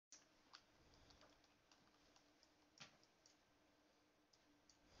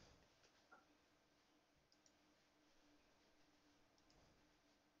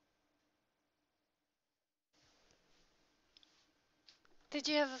Did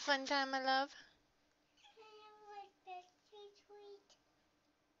you have a fun time, my love?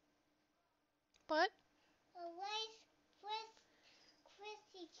 What?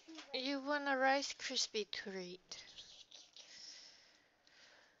 You want a Rice Krispie treat.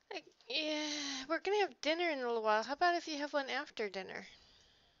 Yeah, we're gonna have dinner in a little while. How about if you have one after dinner?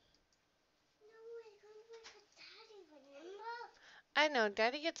 I know,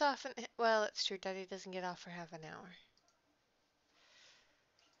 Daddy gets off in, well, it's true, Daddy doesn't get off for half an hour.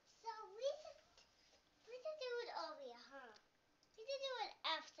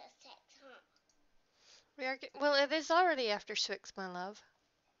 Well, it is already after 6, my love.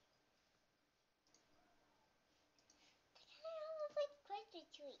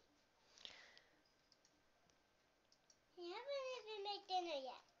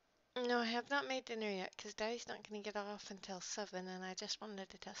 No, I have not made dinner yet because Daddy's not going to get off until 7, and I just wanted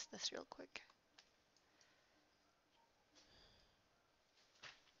to test this real quick.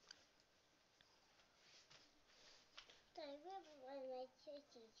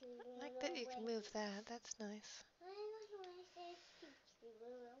 I like that you can move that. That's nice.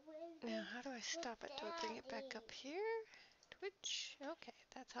 Now, how do I stop it? Do I bring it back up here? Twitch? Okay,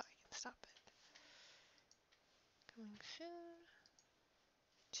 that's how I can stop it. Coming soon.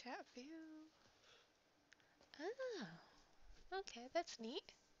 Chat view. Oh, okay, that's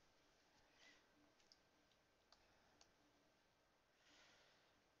neat.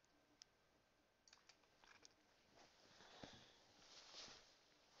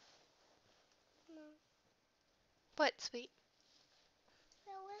 What, sweet?